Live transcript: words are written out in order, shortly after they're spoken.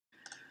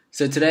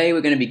So today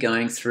we're going to be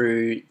going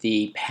through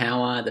the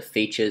power, the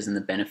features, and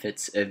the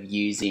benefits of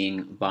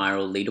using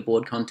viral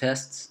leaderboard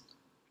contests.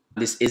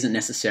 This isn't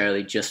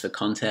necessarily just for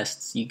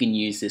contests. You can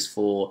use this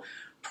for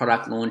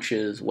product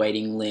launches,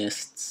 waiting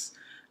lists.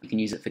 You can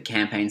use it for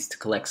campaigns to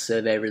collect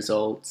survey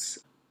results.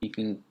 You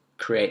can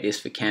create this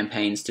for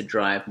campaigns to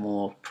drive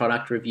more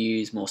product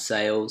reviews, more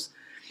sales.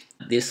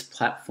 This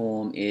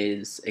platform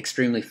is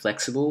extremely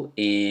flexible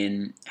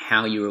in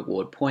how you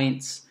reward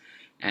points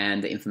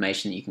and the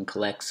information that you can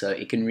collect, so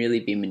it can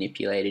really be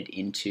manipulated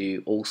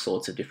into all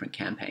sorts of different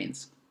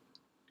campaigns.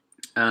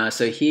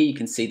 So here you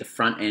can see the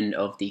front end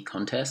of the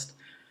contest.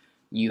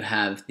 You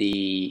have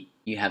the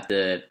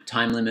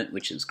time limit,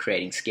 which is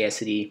creating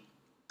scarcity.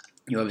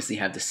 You obviously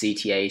have the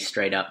CTA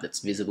straight up that's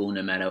visible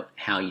no matter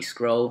how you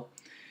scroll.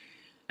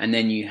 And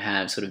then you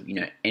have sort of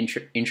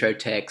intro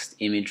text,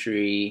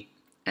 imagery,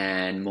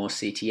 and more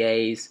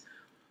CTAs.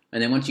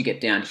 And then once you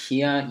get down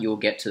here, you'll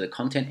get to the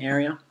content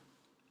area.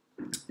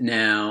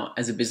 Now,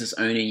 as a business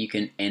owner, you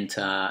can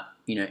enter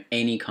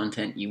any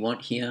content you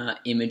want here: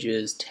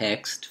 images,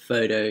 text,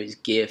 photos,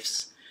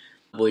 GIFs,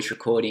 voice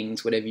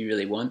recordings, whatever you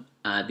really want.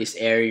 This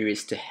area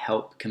is to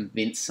help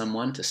convince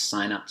someone to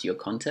sign up to your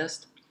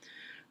contest.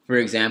 For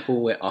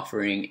example, we're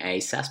offering a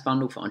SaaS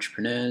bundle for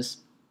entrepreneurs,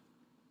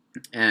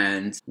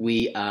 and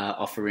we are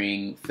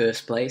offering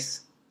first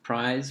place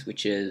prize,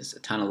 which is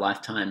a ton of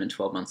lifetime and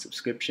 12-month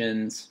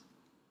subscriptions,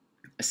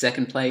 a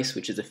second place,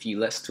 which is a few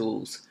less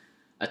tools,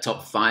 a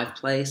top 5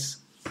 place,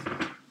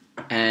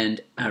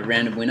 and a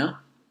random winner.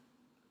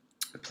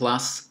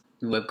 Plus,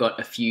 we've got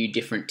a few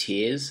different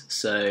tiers.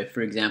 So,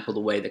 for example, the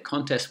way the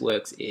contest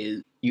works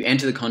is you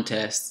enter the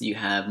contest, you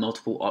have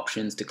multiple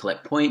options to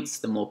collect points.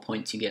 The more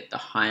points you get, the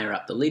higher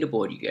up the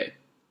leaderboard you go.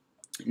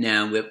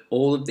 Now, with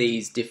all of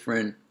these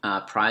different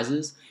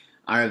prizes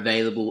are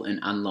available and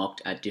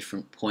unlocked at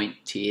different point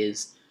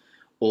tiers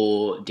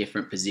or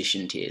different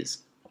position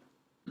tiers.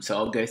 So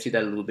I'll go through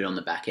that a little bit on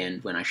the back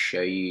end when I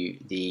show you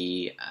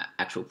the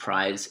actual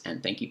prize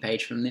and thank you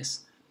page from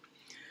this.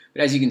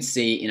 But as you can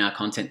see in our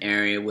content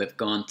area, we've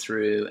gone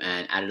through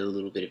and added a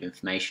little bit of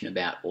information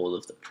about all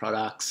of the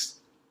products,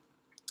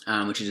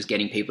 which is just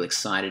getting people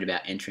excited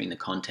about entering the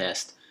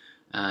contest.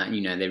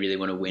 They really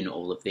want to win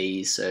all of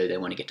these, so they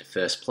want to get to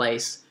first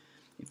place.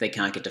 If they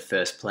can't get to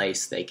first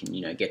place, they can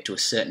get to a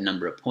certain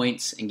number of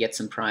points and get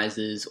some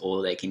prizes,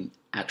 or they can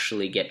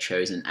actually get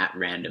chosen at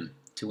random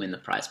to win the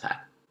prize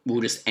pack.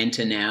 We'll just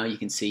enter now. You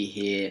can see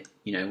here,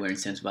 we're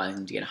incentivizing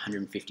them to get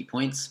 150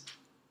 points.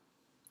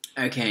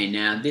 Okay,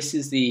 now this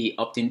is the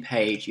opt-in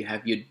page. You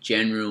have your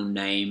general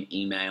name,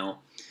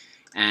 email,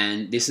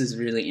 and this is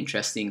really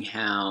interesting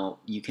how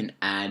you can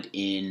add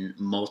in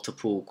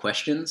multiple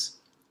questions.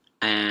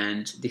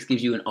 And this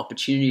gives you an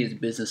opportunity as a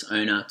business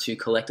owner to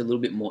collect a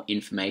little bit more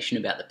information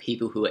about the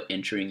people who are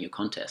entering your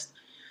contest.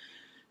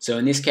 So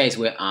in this case,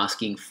 we're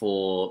asking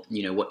for,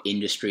 what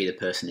industry the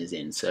person is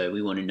in. So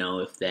we want to know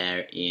if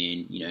they're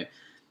in,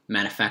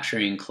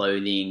 manufacturing,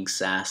 clothing,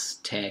 SaaS,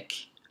 tech,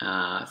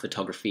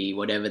 photography,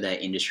 whatever their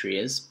industry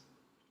is.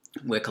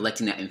 We're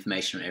collecting that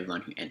information from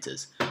everyone who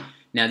enters.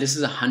 Now, this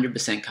is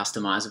 100%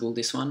 customizable,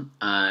 this one.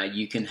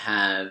 You can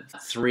have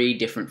 3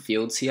 different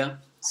fields here.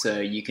 So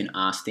you can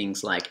ask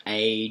things like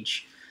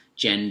age,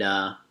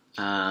 gender,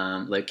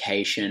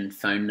 location,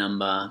 phone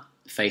number,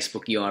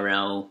 Facebook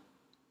URL.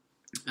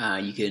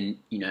 You can,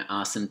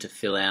 ask them to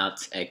fill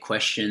out a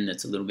question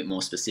that's a little bit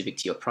more specific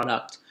to your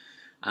product.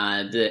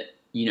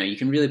 You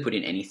can really put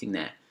in anything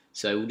there.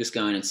 So we'll just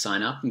go in and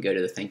sign up and go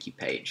to the thank you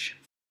page.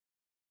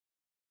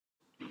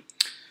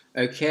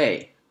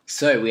 Okay,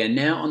 so we are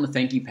now on the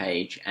thank you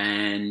page,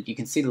 and you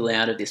can see the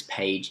layout of this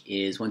page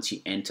is once you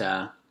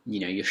enter,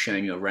 you're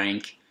shown your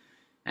rank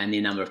and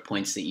the number of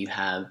points that you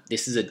have.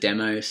 This is a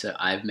demo, so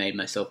I've made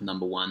myself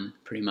number 1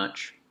 pretty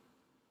much,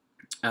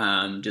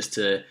 just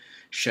to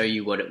show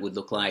you what it would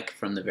look like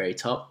from the very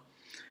top.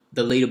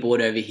 The leaderboard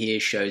over here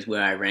shows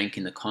where I rank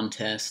in the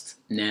contest.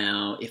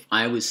 Now, if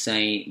I was,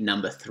 say,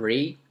 number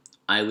 3,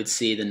 I would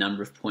see the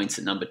number of points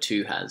that number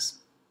 2 has.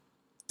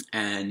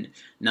 And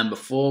number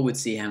 4 would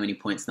see how many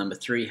points number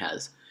 3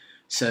 has.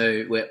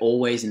 So we're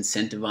always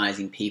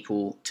incentivizing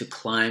people to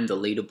climb the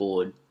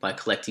leaderboard by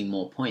collecting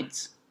more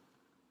points.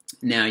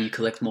 Now, you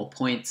collect more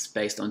points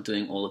based on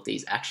doing all of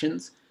these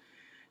actions.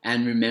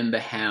 And remember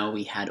how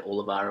we had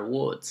all of our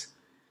rewards.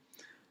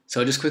 So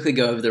I'll just quickly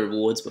go over the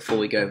rewards before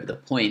we go over the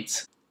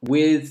points.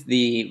 With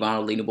the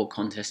viral leaderboard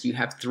contest, you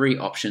have 3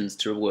 options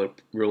to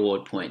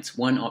reward points.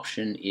 One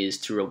option is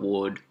to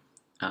reward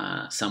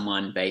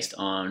someone based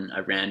on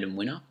a random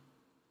winner.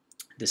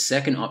 The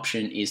second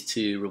option is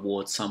to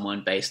reward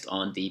someone based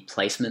on the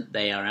placement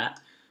they are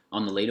at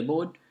on the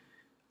leaderboard,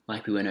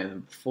 like we went over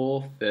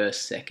before: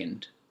 first,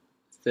 second,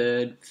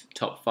 third,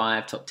 top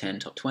 5, top 10,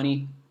 top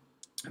 20,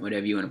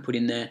 whatever you want to put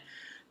in there.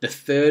 The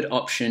third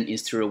option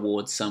is to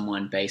reward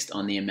someone based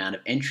on the amount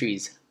of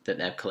entries that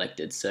they've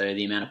collected, so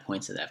the amount of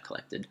points that they've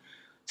collected.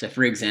 So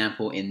for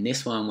example, in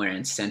this one, we're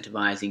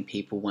incentivizing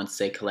people once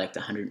they collect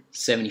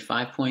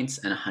 175 points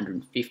and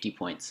 150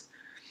 points.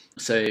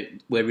 So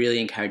we're really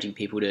encouraging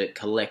people to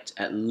collect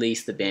at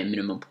least the bare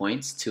minimum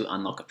points to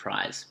unlock a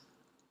prize.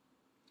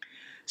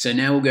 So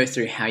now we'll go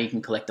through how you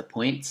can collect the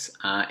points.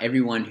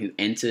 Everyone who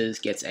enters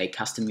gets a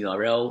custom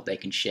URL they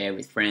can share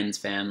with friends,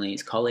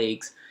 families,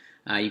 colleagues.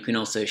 You can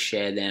also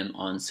share them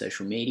on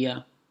social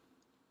media.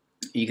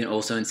 You can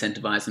also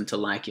incentivize them to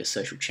like your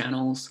social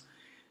channels.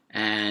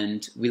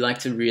 And we like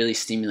to really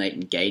stimulate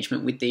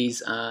engagement with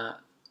these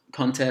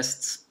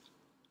contests.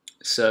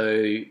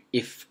 So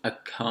if a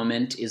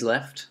comment is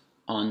left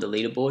on the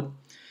leaderboard,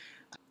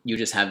 you'll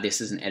just have this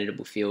as an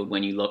editable field.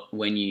 When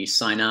you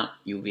sign up,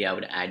 you'll be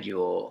able to add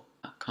your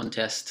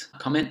contest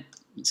comment.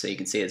 So you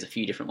can see there's a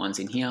few different ones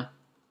in here,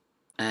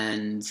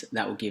 and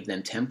that will give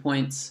them 10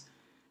 points.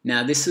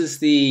 Now this is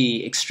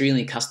the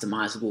extremely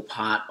customizable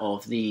part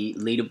of the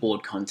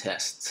leaderboard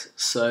contests.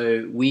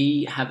 So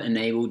we have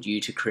enabled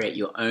you to create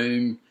your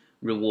own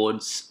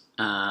rewards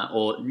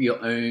or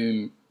your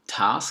own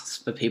tasks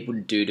for people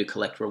to do to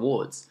collect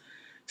rewards.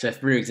 So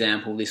for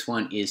example, this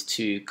one is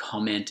to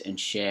comment and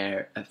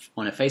share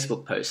on a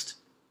Facebook post.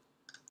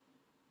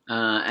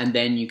 And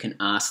then you can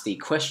ask the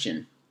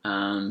question.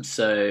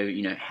 So,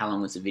 how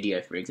long was the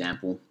video, for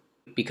example,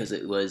 because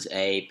it was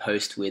a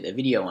post with a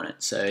video on it.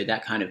 So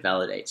that kind of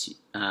validates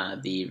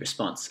the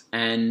response.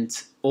 And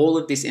all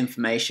of this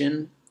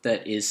information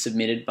that is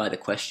submitted by the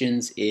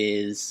questions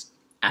is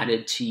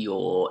added to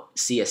your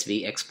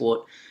CSV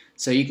export.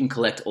 So you can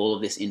collect all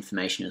of this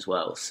information as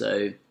well.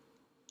 So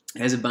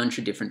there's a bunch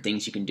of different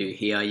things you can do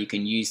here. You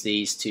can use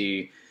these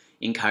to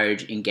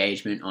encourage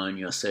engagement on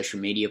your social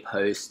media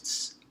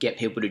posts, get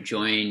people to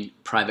join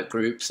private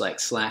groups like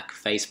Slack,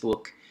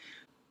 Facebook.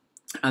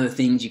 Other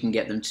things you can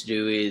get them to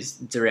do is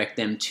direct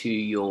them to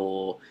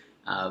your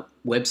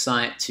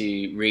website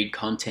to read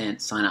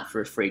content, sign up for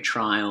a free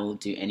trial,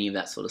 do any of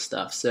that sort of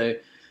stuff. So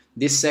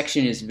this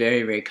section is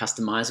very, very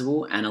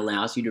customizable and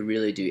allows you to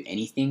really do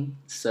anything.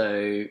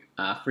 So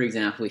for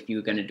example, if you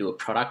were going to do a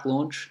product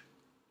launch,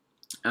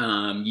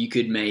 you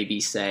could maybe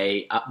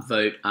say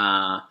upvote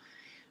our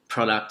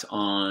product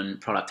on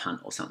Product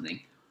Hunt or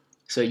something.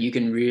 So you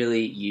can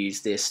really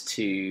use this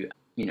to,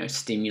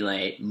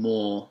 stimulate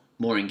more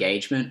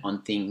engagement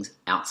on things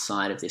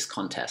outside of this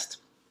contest.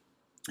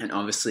 And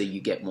obviously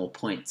you get more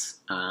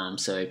points,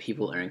 so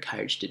people are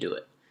encouraged to do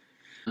it.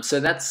 So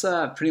that's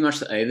pretty much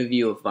the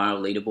overview of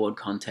viral leaderboard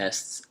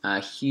contests. A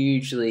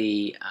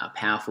hugely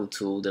powerful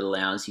tool that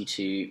allows you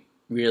to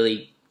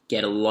really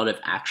get a lot of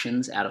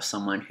actions out of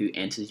someone who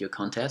enters your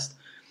contest.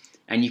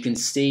 And you can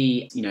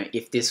see,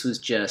 if this was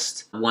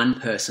just one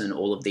person,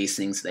 all of these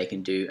things they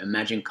can do.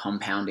 Imagine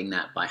compounding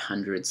that by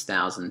hundreds,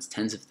 thousands,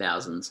 tens of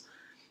thousands.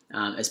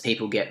 As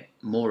people get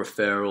more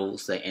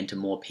referrals, they enter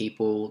more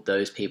people,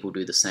 those people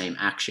do the same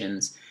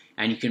actions,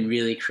 and you can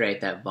really create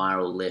that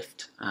viral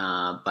lift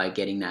by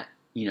getting that,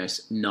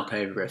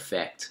 knockover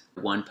effect.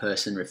 One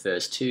person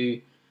refers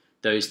two,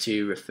 those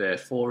two refer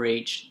four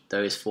each,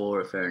 those four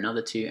refer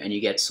another two, and you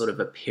get sort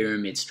of a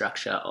pyramid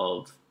structure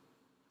of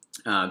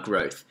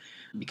growth,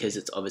 because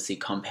it's obviously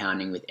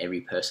compounding with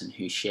every person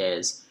who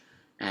shares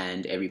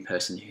and every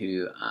person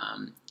who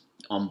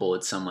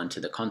onboards someone to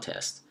the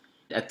contest.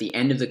 At the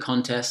end of the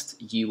contest,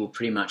 you will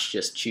pretty much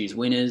just choose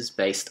winners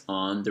based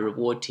on the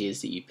reward tiers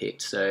that you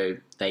picked. So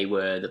they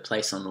were the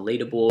place on the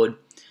leaderboard,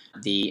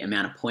 the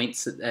amount of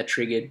points that they're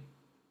triggered,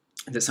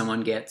 that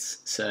someone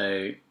gets,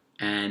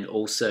 and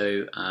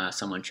also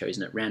someone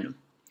chosen at random.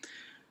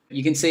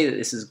 You can see that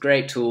this is a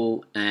great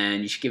tool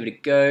and you should give it a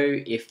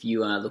go if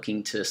you are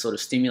looking to sort of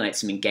stimulate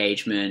some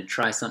engagement,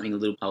 try something a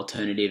little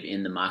alternative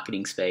in the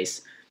marketing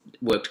space.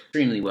 Worked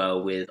extremely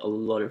well with a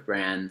lot of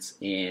brands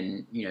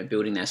in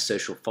building their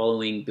social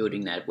following,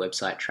 building their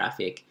website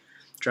traffic,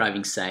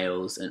 driving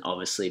sales, and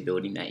obviously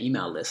building their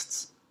email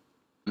lists.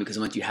 Because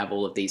once you have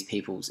all of these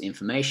people's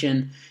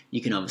information,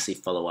 you can obviously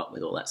follow up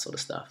with all that sort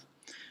of stuff.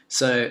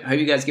 So I hope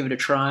you guys give it a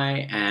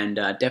try, and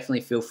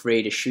definitely feel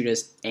free to shoot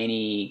us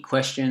any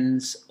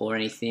questions or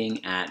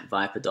anything at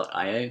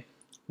VYPER.io.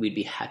 We'd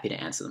be happy to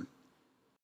answer them.